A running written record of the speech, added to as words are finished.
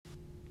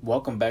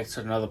Welcome back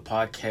to another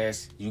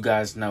podcast. You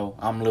guys know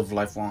I'm Live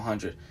Life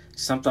 100.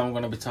 Something I'm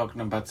going to be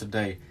talking about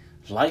today.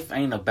 Life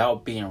ain't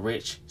about being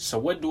rich. So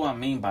what do I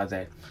mean by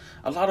that?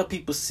 A lot of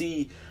people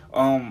see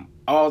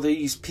all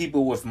these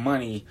people with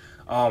money,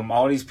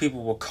 all these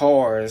people with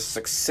cars,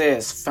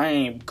 success,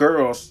 fame,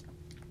 girls,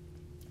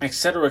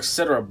 etc.,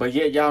 etc. But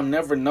yet y'all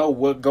never know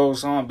what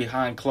goes on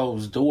behind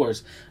closed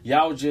doors.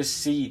 Y'all just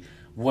see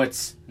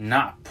what's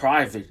not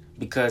private.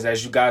 Because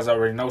as you guys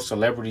already know,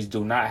 celebrities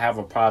do not have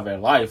a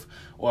private life,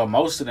 or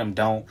most of them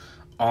don't.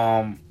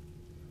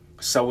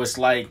 So it's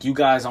like you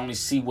guys only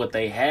see what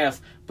they have,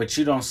 but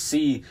you don't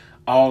see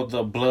all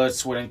the blood,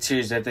 sweat, and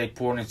tears that they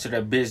poured into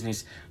their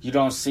business. You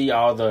don't see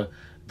all the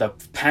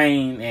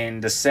pain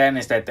and the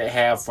sadness that they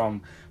have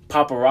from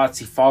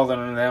paparazzi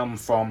following them,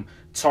 from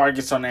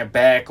targets on their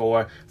back,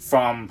 or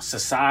from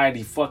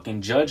society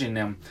fucking judging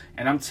them.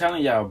 And I'm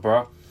telling y'all,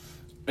 bro,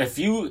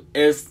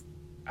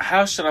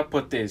 how should I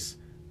put this?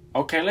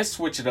 Okay, let's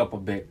switch it up a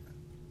bit.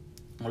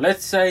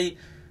 Let's say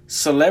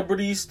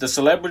the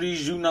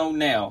celebrities you know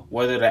now,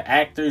 whether they're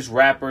actors,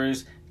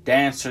 rappers,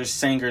 dancers,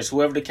 singers,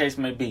 whoever the case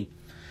may be.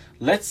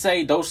 Let's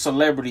say those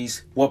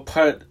celebrities were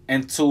put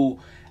into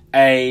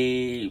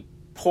a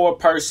poor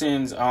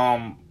person's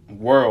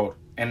world.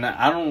 And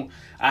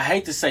I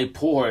hate to say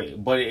poor,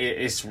 but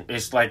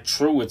it's like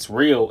true, it's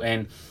real.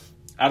 And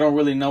I don't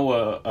really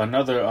know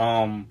another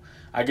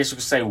I guess you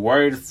could say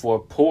word for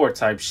poor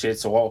type shit.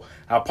 So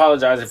I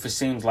apologize if it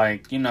seems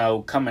like,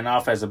 coming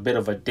off as a bit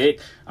of a dick.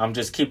 I'm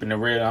just keeping it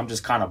real. I'm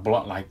just kind of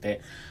blunt like that.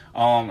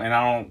 And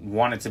I don't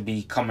want it to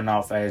be coming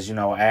off as,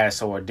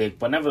 ass or a dick.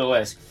 But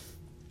nevertheless,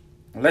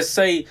 let's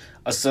say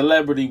a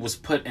celebrity was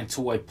put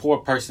into a poor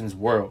person's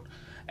world.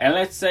 And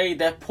let's say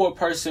that poor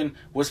person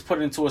was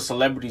put into a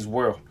celebrity's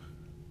world.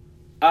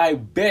 I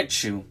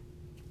bet you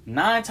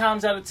 9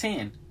 times out of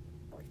 10,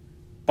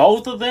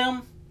 both of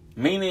them,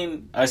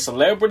 meaning a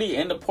celebrity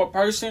and the poor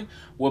person,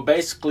 will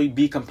basically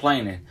be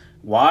complaining.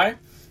 Why?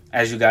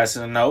 As you guys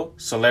know,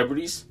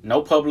 celebrities,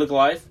 no public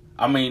life.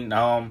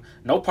 No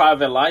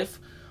private life.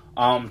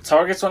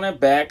 Targets on their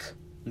back.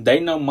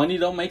 They know money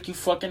don't make you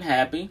fucking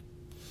happy.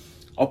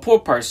 A poor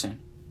person.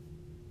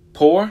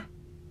 Poor.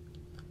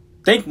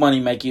 Think money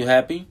make you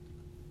happy.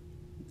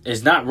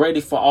 Is not ready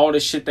for all the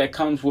shit that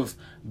comes with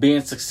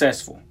being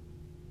successful.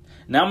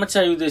 Now I'm going to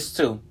tell you this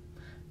too.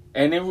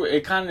 And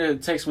it kind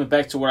of takes me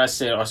back to what I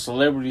said. Are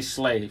celebrities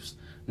slaves?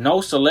 No,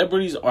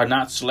 celebrities are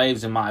not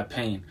slaves in my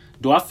opinion.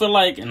 Do I feel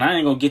like, and I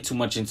ain't going to get too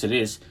much into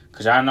this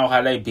because I know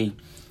how they be.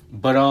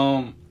 But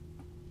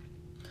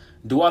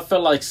do I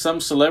feel like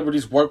some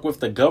celebrities work with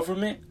the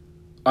government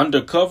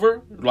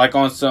undercover? Like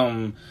on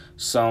some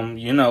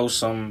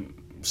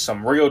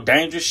real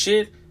dangerous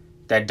shit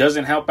that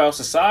doesn't help out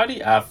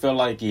society? I feel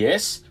like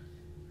yes.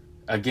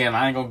 Again,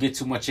 I ain't going to get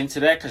too much into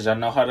that because I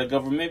know how the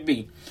government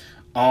be.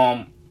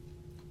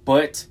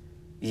 But,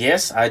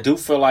 yes, I do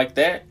feel like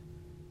that.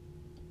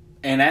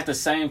 And at the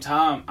same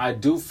time, I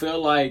do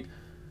feel like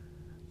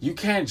you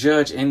can't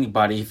judge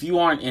anybody if you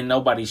aren't in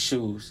nobody's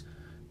shoes.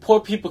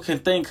 Poor people can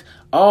think,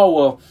 oh,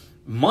 well,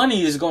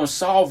 money is going to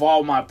solve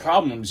all my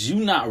problems.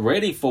 You're not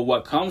ready for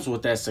what comes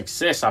with that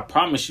success. I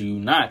promise you're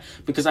not.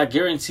 Because I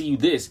guarantee you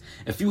this.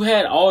 If you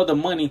had all the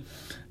money,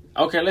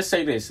 okay, let's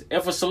say this.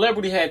 If a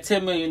celebrity had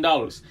 $10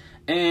 million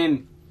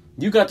and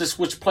you got to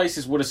switch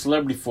places with a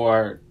celebrity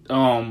for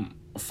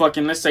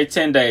let's say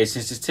 10 days,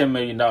 since it's $10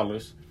 million.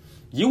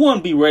 You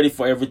wouldn't be ready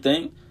for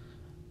everything.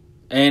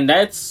 And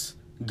that's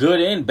good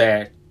and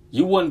bad.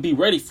 You wouldn't be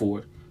ready for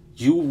it.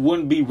 You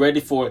wouldn't be ready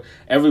for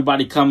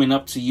everybody coming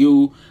up to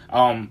you.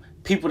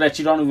 People that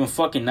you don't even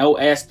fucking know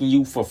asking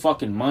you for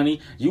fucking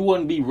money. You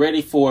wouldn't be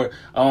ready for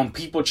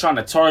people trying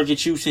to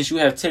target you since you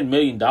have $10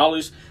 million.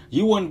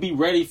 You wouldn't be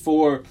ready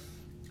for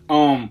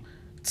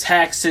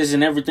taxes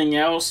and everything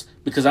else.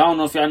 Because I don't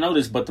know if y'all know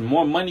this, but the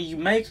more money you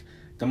make,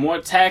 the more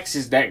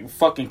taxes that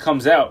fucking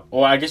comes out.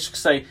 Or I guess you could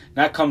say,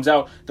 not comes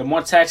out, the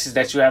more taxes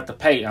that you have to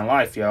pay in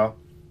life, y'all.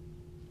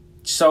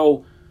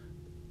 So,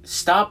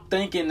 stop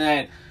thinking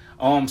that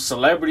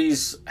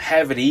celebrities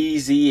have it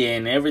easy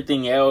and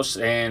everything else.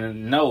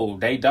 And no,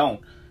 they don't.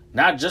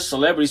 Not just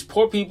celebrities,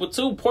 poor people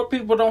too. Poor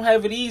people don't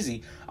have it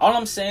easy. All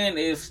I'm saying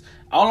is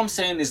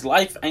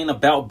life ain't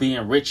about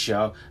being rich,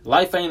 y'all.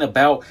 Life ain't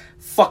about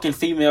fucking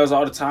females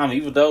all the time,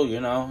 even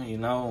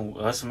though,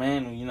 us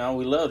men,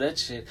 we love that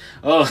shit.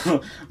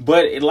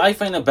 But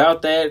life ain't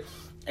about that.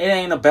 It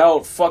ain't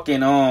about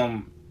fucking,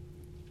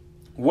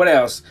 what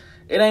else?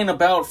 It ain't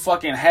about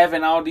fucking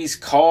having all these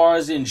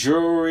cars and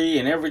jewelry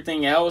and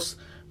everything else,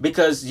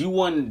 because you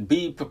wouldn't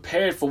be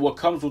prepared for what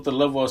comes with the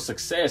level of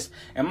success.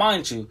 And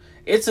mind you,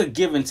 it's a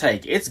give and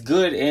take. It's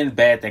good and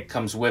bad that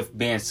comes with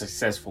being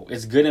successful.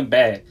 It's good and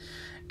bad.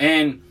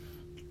 And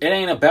it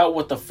ain't about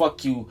what the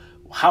fuck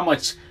how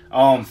much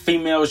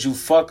females you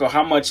fuck, or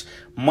how much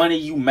money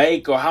you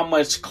make, or how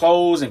much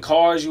clothes and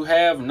cars you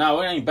have.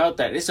 No, it ain't about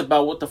that. It's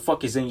about what the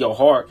fuck is in your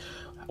heart.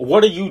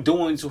 What are you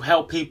doing to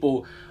help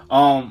people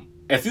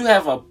if you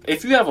have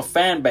a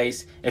fan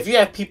base, if you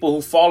have people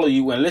who follow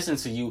you and listen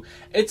to you,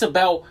 it's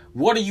about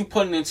what are you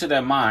putting into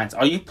their minds?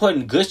 Are you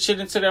putting good shit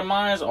into their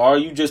minds, or are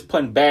you just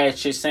putting bad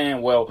shit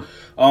saying, well,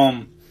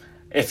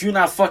 if you're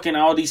not fucking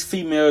all these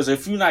females,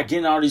 if you're not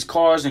getting all these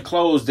cars and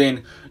clothes,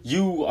 then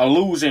you are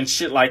losing,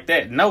 shit like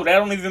that. No, that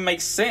don't even make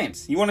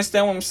sense. You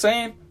understand what I'm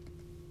saying?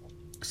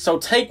 So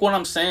take what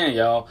I'm saying,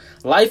 y'all.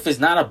 Life is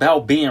not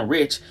about being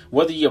rich,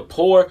 whether you're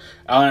poor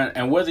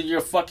and whether you're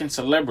a fucking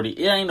celebrity.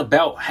 It ain't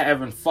about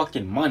having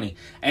fucking money.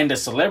 And the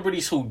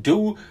celebrities who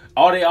do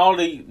I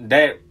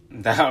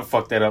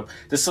fucked that up.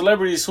 The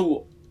celebrities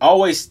who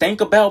always think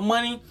about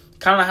money,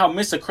 kind of how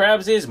Mr.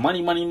 Krabs is,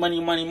 money, money,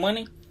 money, money,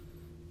 money.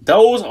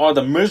 Those are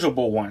the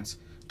miserable ones.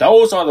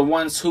 Those are the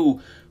ones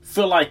who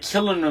feel like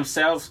killing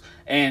themselves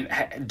and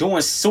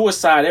doing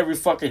suicide every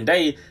fucking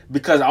day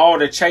because all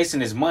they're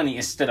chasing is money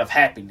instead of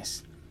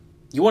happiness.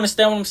 You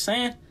understand what I'm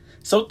saying?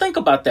 So think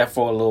about that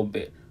for a little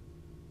bit.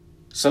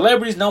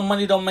 Celebrities know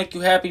money don't make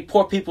you happy.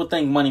 Poor people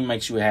think money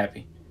makes you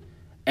happy.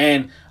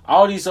 And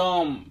all these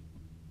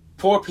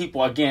poor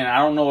people, again, I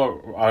don't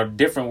know a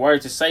different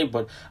word to say,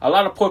 but a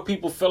lot of poor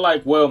people feel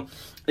like, well,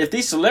 if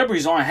these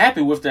celebrities aren't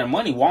happy with their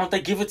money, why don't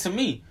they give it to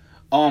me?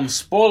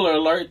 Spoiler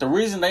alert, the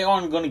reason they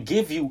aren't going to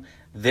give you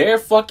their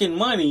fucking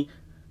money,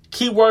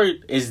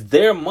 keyword is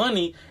their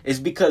money, is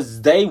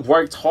because they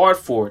worked hard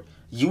for it.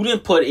 You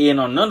didn't put in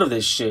on none of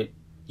this shit.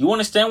 You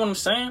understand what I'm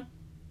saying?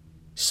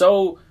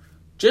 So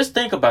just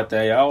think about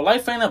that, y'all.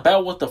 Life ain't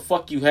about what the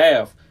fuck you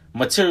have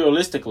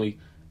materialistically.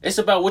 It's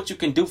about what you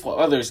can do for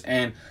others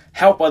and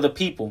help other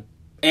people.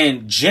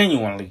 And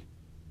genuinely.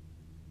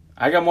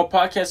 I got more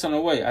podcasts on the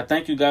way. I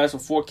thank you guys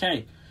for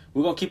 4K.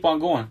 We're going to keep on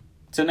going.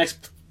 Till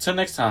next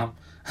time.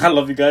 I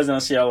love you guys and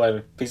I'll see y'all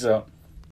later. Peace out.